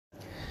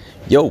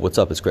Yo, what's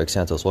up? It's Greg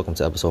Santos. Welcome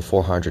to episode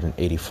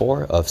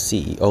 484 of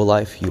CEO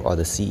Life. You are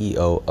the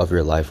CEO of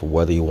your life,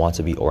 whether you want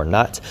to be or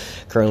not.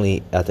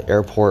 Currently at the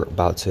airport,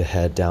 about to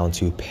head down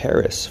to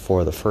Paris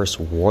for the first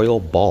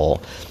royal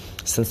ball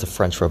since the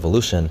French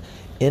Revolution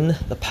in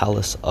the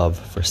Palace of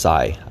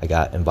Versailles. I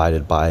got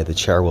invited by the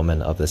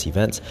chairwoman of this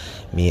event.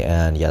 Me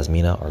and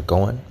Yasmina are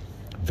going.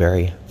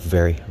 Very,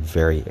 very,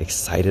 very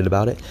excited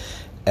about it.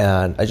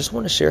 And I just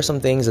want to share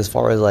some things as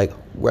far as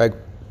Greg,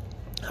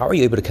 how are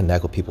you able to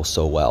connect with people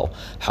so well?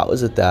 How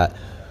is it that,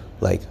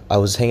 I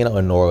was hanging out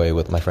in Norway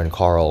with my friend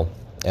Carl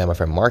and my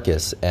friend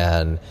Marcus,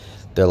 and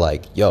they're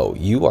like, yo,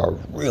 you are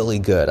really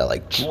good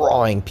at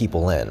drawing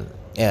people in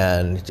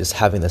and just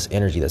having this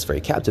energy that's very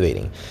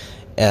captivating.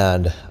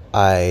 And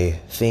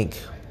I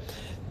think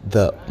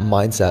the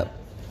mindset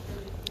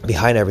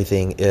behind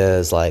everything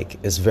is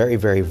very,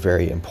 very,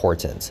 very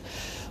important.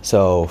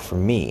 So for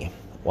me,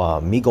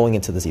 me going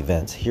into this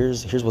event,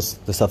 here's what's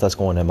the stuff that's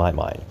going in my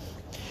mind.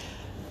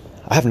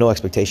 I have no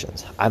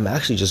expectations. I'm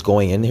actually just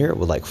going in here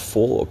with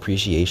full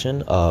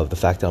appreciation of the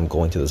fact that I'm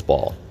going to this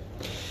ball.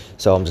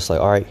 So I'm just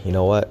all right, you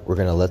know what? We're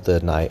going to let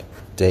the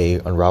day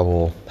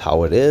unravel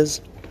how it is.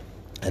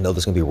 I know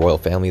there's going to be a royal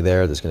family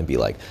there. There's going to be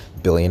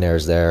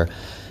billionaires there.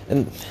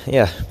 And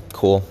yeah,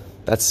 cool.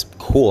 That's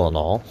cool and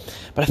all.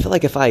 But I feel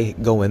like if I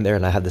go in there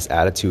and I have this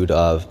attitude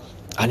of,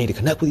 I need to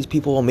connect with these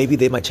people, maybe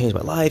they might change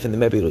my life and they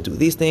might be able to do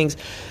these things,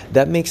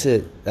 that makes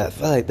it, I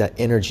feel like that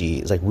energy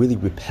is really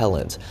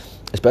repellent.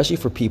 Especially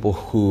for people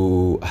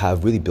who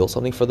have really built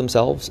something for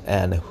themselves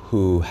and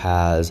who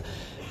has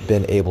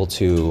been able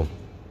to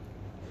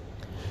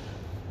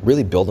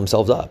really build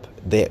themselves up.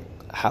 They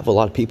have a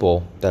lot of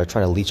people that are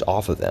trying to leech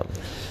off of them.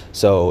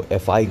 So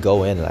if I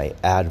go in and I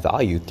add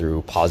value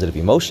through positive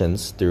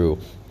emotions, through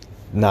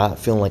not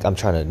feeling like I'm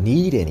trying to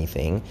need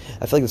anything,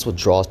 I feel like that's what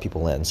draws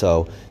people in.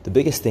 So the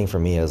biggest thing for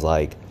me is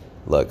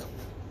look,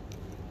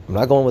 I'm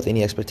not going with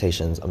any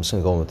expectations. I'm just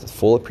going to go in with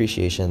full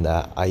appreciation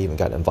that I even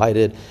got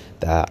invited,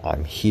 that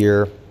I'm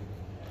here,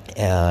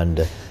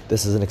 and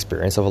this is an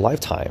experience of a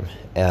lifetime.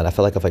 And I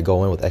feel like if I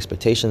go in with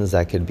expectations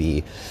that could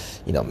be,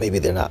 maybe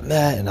they're not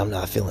met and I'm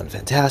not feeling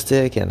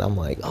fantastic and I'm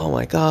like, oh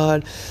my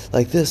God,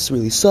 this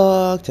really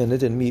sucked and it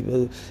didn't meet,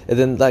 and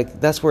then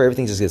that's where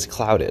everything just gets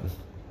clouded.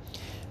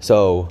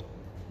 So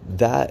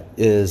that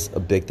is a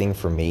big thing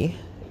for me,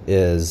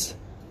 is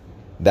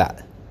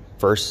that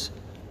first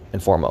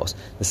and foremost.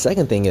 The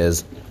second thing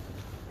is,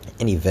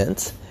 an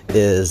event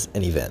is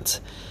an event.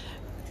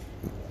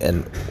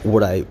 And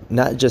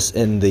not just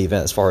in the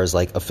event as far as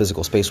a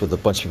physical space with a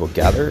bunch of people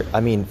gather,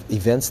 I mean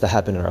events that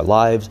happen in our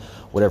lives,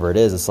 whatever it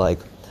is, it's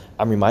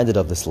I'm reminded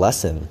of this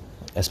lesson,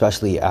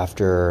 especially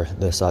after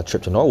this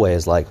trip to Norway,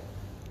 is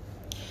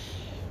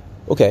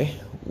okay,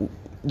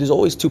 there's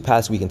always two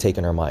paths we can take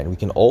in our mind. We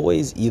can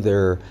always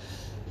either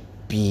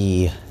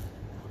look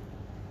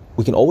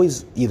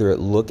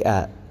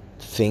at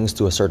things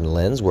through a certain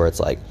lens where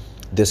it's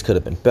this could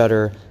have been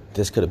better,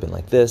 this could have been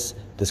like this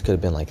could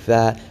have been like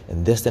that,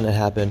 and this didn't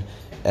happen,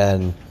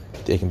 and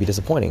it can be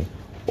disappointing.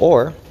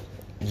 Or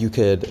you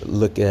could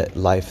look at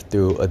life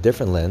through a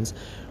different lens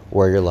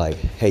where you're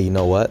hey, you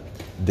know what?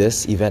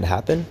 This event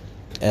happened,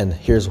 and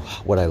here's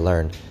what I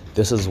learned.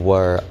 This is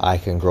where I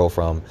can grow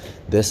from.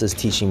 This is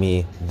teaching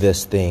me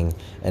this thing,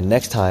 and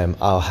next time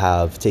I'll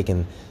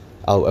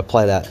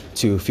apply that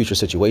to future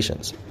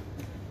situations.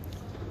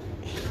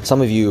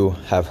 Some of you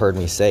have heard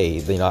me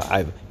say,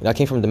 I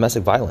came from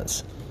domestic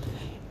violence.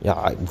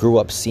 I grew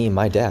up seeing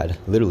my dad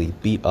literally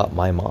beat up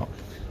my mom.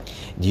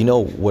 Do you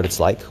know what it's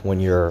like when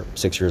you're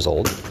 6 years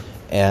old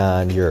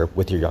and you're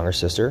with your younger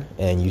sister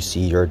and you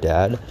see your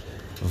dad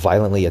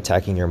violently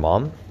attacking your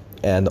mom,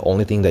 and the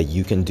only thing that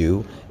you can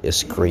do is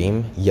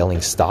scream, yelling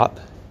stop,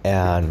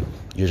 and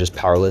you're just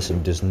powerless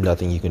and there's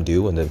nothing you can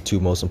do, and the two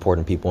most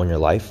important people in your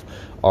life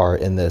are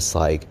in this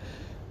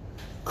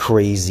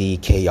crazy,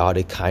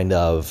 chaotic kind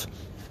of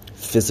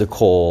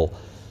physical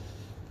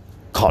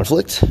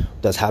conflict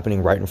that's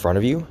happening right in front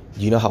of you?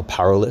 Do you know how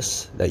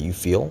powerless that you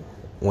feel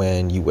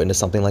when you witness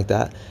something like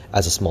that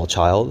as a small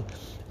child,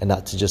 and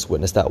not to just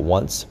witness that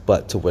once,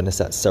 but to witness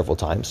that several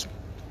times?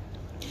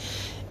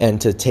 And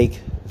to take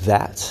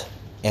that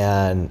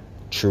and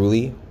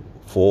truly,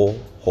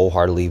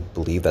 wholeheartedly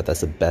believe that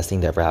that's the best thing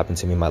that ever happened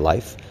to me in my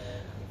life.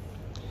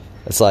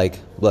 It's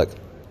look,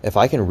 if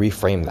I can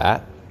reframe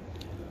that,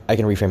 I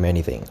can reframe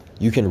anything.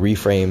 You can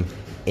reframe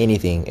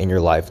anything in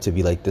your life to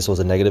be this was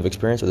a negative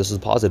experience or this is a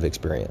positive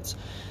experience.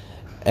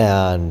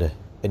 And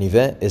an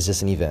event is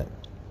just an event,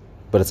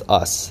 but it's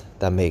us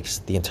that makes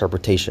the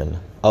interpretation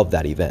of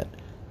that event.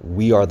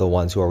 We are the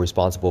ones who are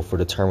responsible for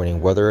determining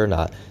whether or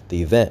not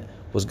the event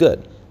was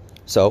good.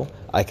 So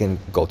I can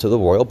go to the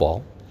royal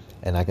ball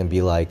and I can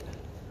be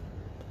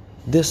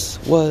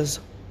this was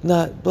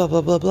not blah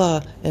blah blah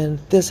blah, and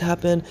this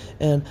happened,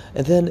 and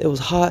then it was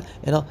hot,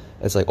 and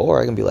it's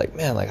or I can be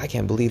man, I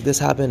can't believe this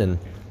happened. And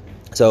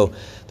so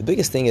the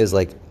biggest thing is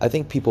I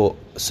think people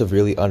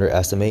severely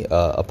underestimate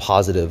a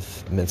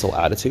positive mental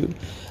attitude.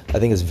 I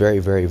think it's very,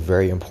 very,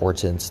 very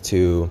important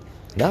to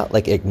not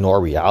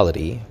ignore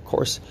reality. Of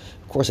course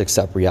course,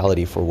 accept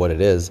reality for what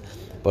it is,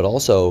 but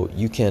also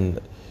you can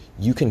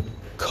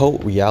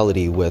coat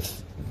reality with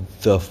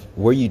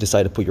where you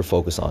decide to put your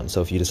focus on.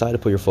 So if you decide to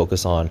put your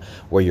focus on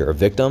where you're a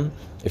victim,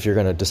 if you're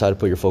going to decide to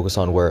put your focus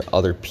on where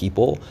other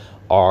people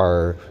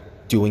are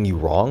doing you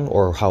wrong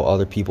or how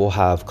other people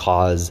have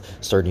caused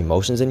certain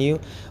emotions in you,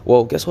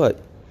 well, guess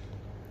what?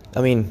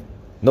 I mean,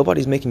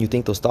 nobody's making you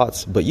think those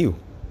thoughts but you.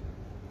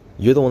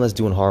 You're the one that's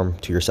doing harm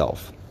to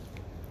yourself.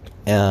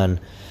 And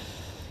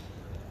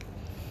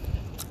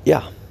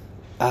yeah,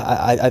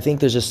 I think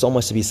there's just so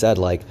much to be said.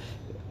 Like,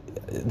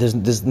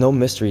 there's no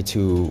mystery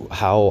to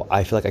how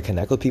I feel like I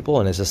connect with people,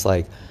 and it's just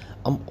like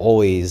I'm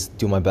always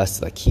doing my best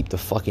to like keep the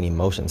fucking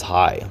emotions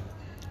high,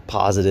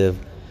 positive,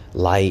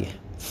 light,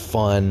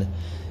 fun,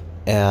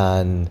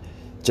 and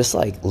just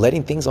like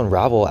letting things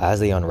unravel as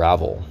they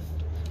unravel,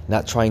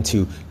 not trying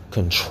to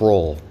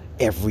control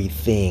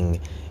everything,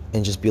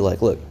 and just be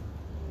like, look,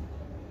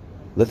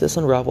 let this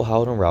unravel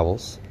how it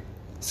unravels.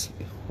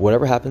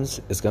 Whatever happens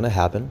is gonna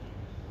happen.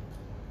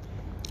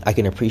 I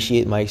can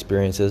appreciate my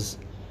experiences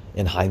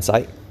in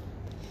hindsight,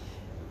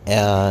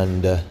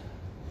 and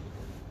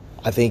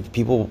I think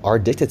people are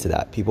addicted to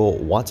that. People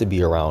want to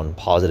be around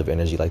positive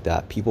energy like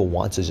that. People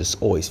want to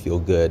just always feel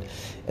good,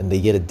 and they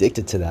get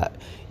addicted to that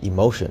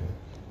emotion.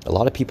 A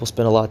lot of people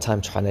spend a lot of time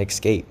trying to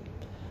escape.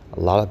 A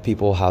lot of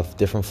people have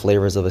different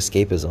flavors of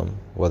escapism,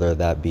 whether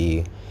that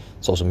be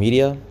social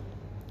media,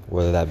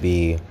 whether that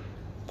be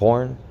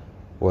porn,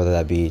 whether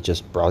that be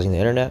just browsing the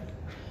internet,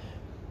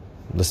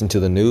 listening to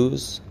the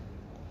news,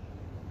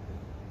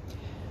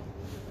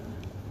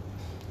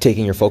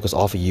 taking your focus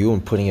off of you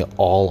and putting it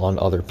all on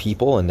other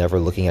people and never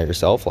looking at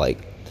yourself, like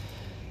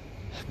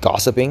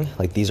gossiping.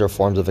 Like, these are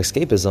forms of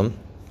escapism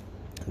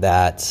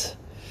that,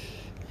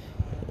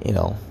 you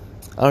know,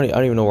 I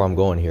don't even know where I'm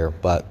going here,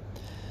 but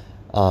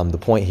the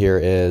point here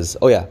is,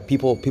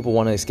 people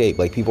want to escape.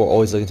 Like, people are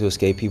always looking to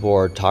escape. A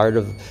lot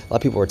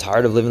of people are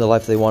tired of living the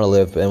life they want to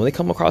live. And when they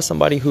come across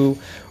somebody who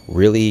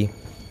really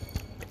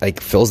like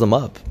fills them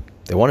up,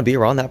 they want to be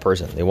around that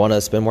person. They want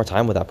to spend more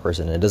time with that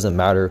person. And it doesn't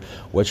matter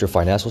what your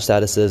financial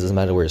status is. It doesn't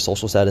matter where your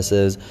social status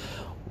is.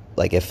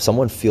 Like, if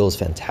someone feels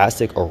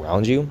fantastic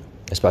around you,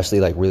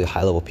 especially like really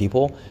high level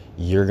people,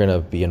 you're going to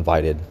be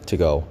invited to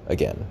go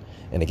again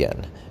and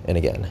again and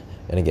again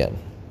and again.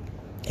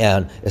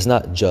 And it's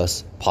not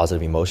just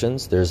positive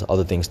emotions. There's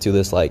other things to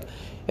this, like,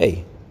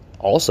 hey,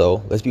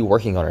 also, let's be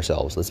working on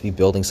ourselves. Let's be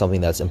building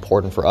something that's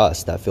important for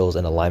us, that feels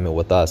in alignment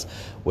with us,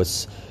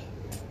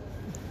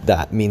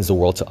 that means the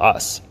world to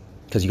us.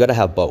 Because you got to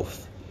have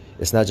both.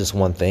 It's not just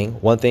one thing.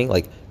 One thing,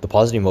 like the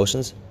positive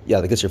emotions,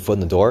 that gets your foot in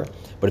the door.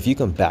 But if you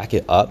can back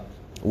it up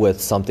with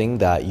something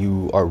that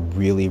you are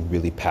really,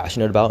 really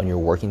passionate about and you're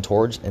working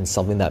towards, and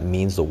something that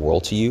means the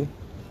world to you,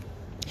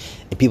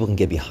 and people can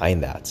get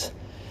behind that.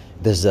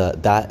 There's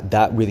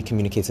that really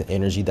communicates an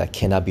energy that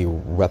cannot be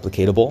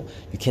replicatable.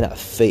 You cannot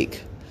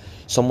fake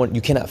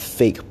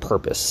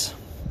purpose.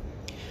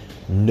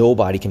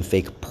 Nobody can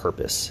fake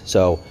purpose.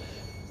 So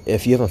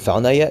if you haven't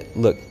found that yet,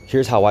 look,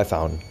 here's how I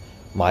found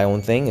my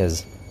own thing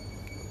is,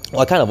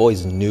 I kind of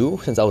always knew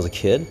since I was a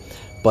kid,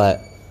 but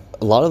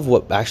a lot of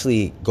what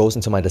actually goes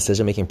into my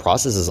decision-making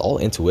process is all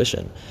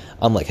intuition.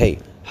 I'm like, hey,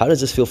 how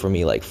does this feel for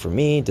me? Like, for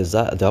me, do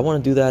I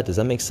want to do that? Does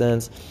that make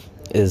sense?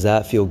 Does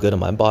that feel good in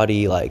my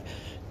body? Like,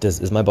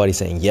 is my body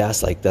saying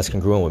yes? Like, that's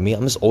congruent with me?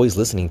 I'm just always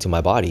listening to my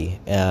body.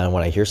 And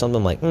when I hear something,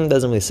 I'm like,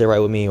 doesn't really sit right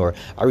with me, or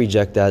I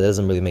reject that. It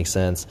doesn't really make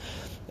sense.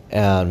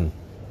 And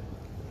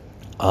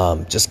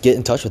just get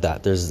in touch with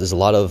that. There's a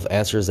lot of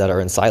answers that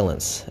are in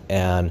silence.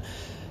 And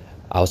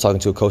I was talking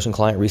to a coaching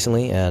client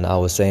recently, and I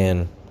was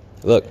saying,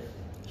 look,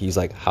 he's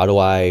like, how do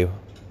I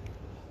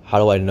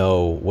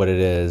know what it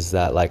is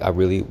that like I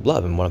really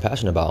love and what I'm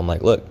passionate about? I'm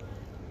like, look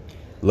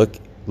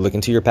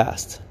into your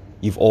past.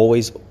 You've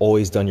always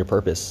done your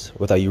purpose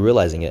without you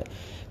realizing it.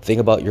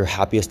 Think about your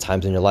happiest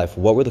times in your life.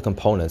 What were the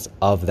components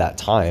of that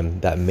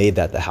time that made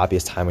that the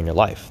happiest time in your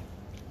life?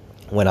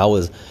 When I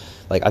was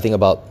like, I think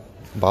about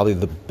probably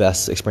the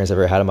best experience I've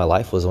ever had in my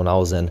life was when I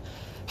was in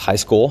high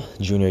school,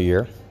 junior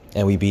year,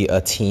 and we beat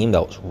a team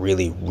that was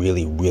really,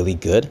 really, really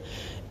good.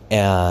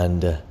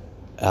 And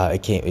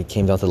it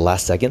came down to the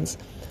last seconds.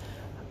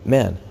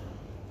 Man,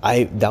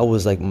 that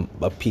was like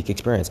a peak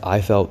experience.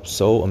 I felt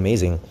so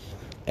amazing,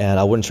 and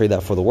I wouldn't trade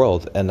that for the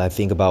world. And I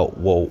think about,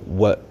 well,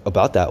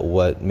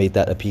 what made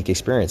that a peak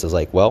experience? Is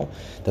like, well,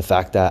 the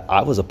fact that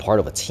I was a part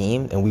of a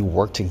team and we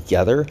worked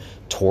together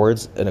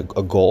towards a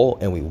goal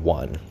and we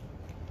won.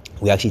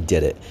 We actually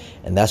did it.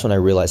 And that's when I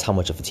realized how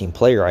much of a team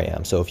player I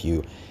am. So if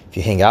you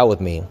hang out with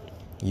me,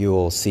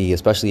 you'll see,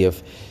 especially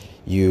if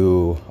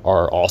you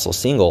are also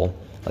single,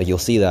 like, you'll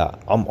see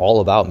that I'm all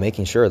about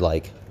making sure,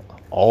 like,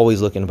 always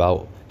looking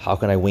about how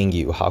can I wing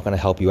you? How can I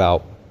help you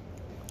out?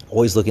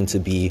 Always looking to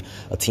be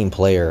a team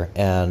player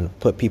and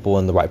put people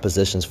in the right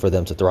positions for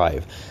them to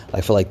thrive.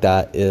 I feel like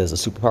that is a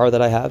superpower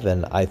that I have,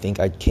 and I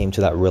think I came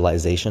to that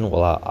realization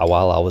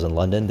while I was in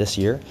London this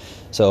year.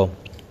 So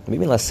maybe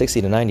in the last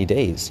 60 to 90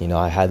 days,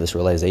 I had this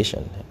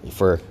realization.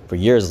 For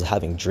years, I was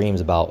having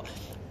dreams about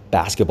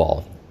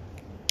basketball,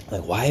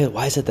 Like,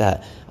 why is it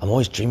that I'm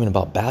always dreaming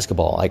about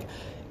basketball? Like,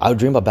 I would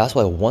dream about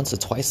basketball like once or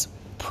twice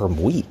per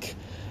week.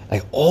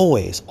 Like,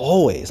 always.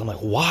 I'm like,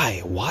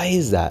 why? Why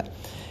is that?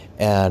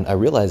 And I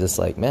realized it's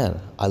like, man,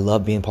 I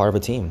love being part of a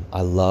team.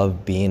 I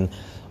love being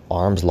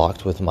arms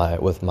locked with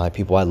my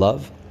people I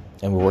love,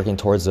 and we're working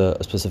towards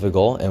a specific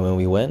goal. And when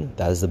we win,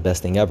 that is the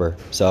best thing ever.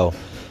 So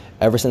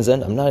ever since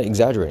then, I'm not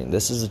exaggerating.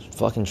 This is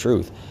fucking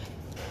truth.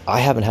 I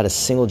haven't had a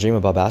single dream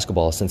about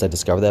basketball since I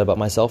discovered that about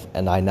myself,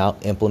 and I now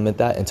implement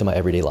that into my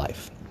everyday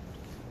life.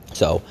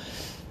 So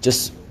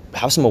just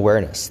have some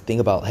awareness.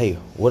 Think about, hey,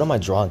 what am I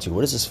drawn to?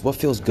 What is this? What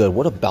feels good?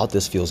 What about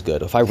this feels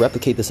good? If I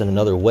replicate this in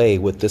another way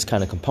with this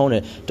kind of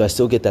component, do I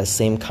still get that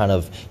same kind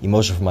of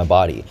emotion from my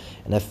body?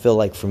 And I feel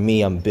like for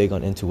me, I'm big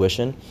on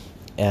intuition,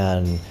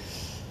 and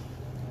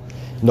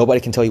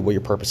nobody can tell you what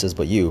your purpose is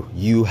but you.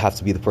 You have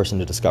to be the person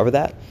to discover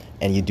that,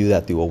 and you do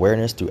that through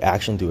awareness, through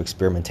action, through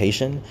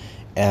experimentation,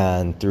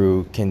 and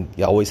through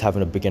always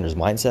having a beginner's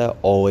mindset,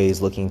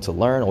 always looking to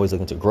learn, always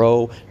looking to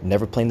grow,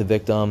 never playing the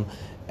victim,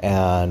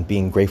 and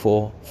being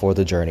grateful for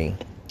the journey.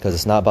 Because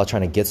it's not about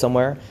trying to get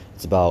somewhere,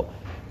 it's about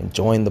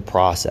enjoying the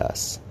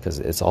process, because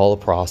it's all a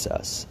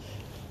process.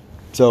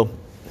 So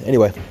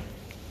anyway,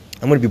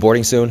 I'm going to be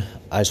boarding soon.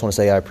 I just want to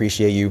say I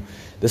appreciate you.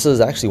 This is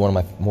actually one of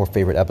my more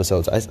favorite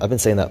episodes. I've been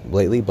saying that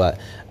lately, but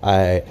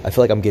I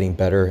feel like I'm getting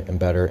better and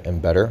better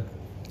and better.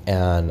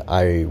 And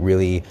I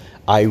really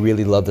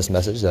love this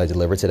message that I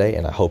delivered today,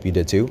 and I hope you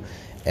did too.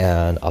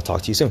 And I'll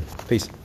talk to you soon. Peace.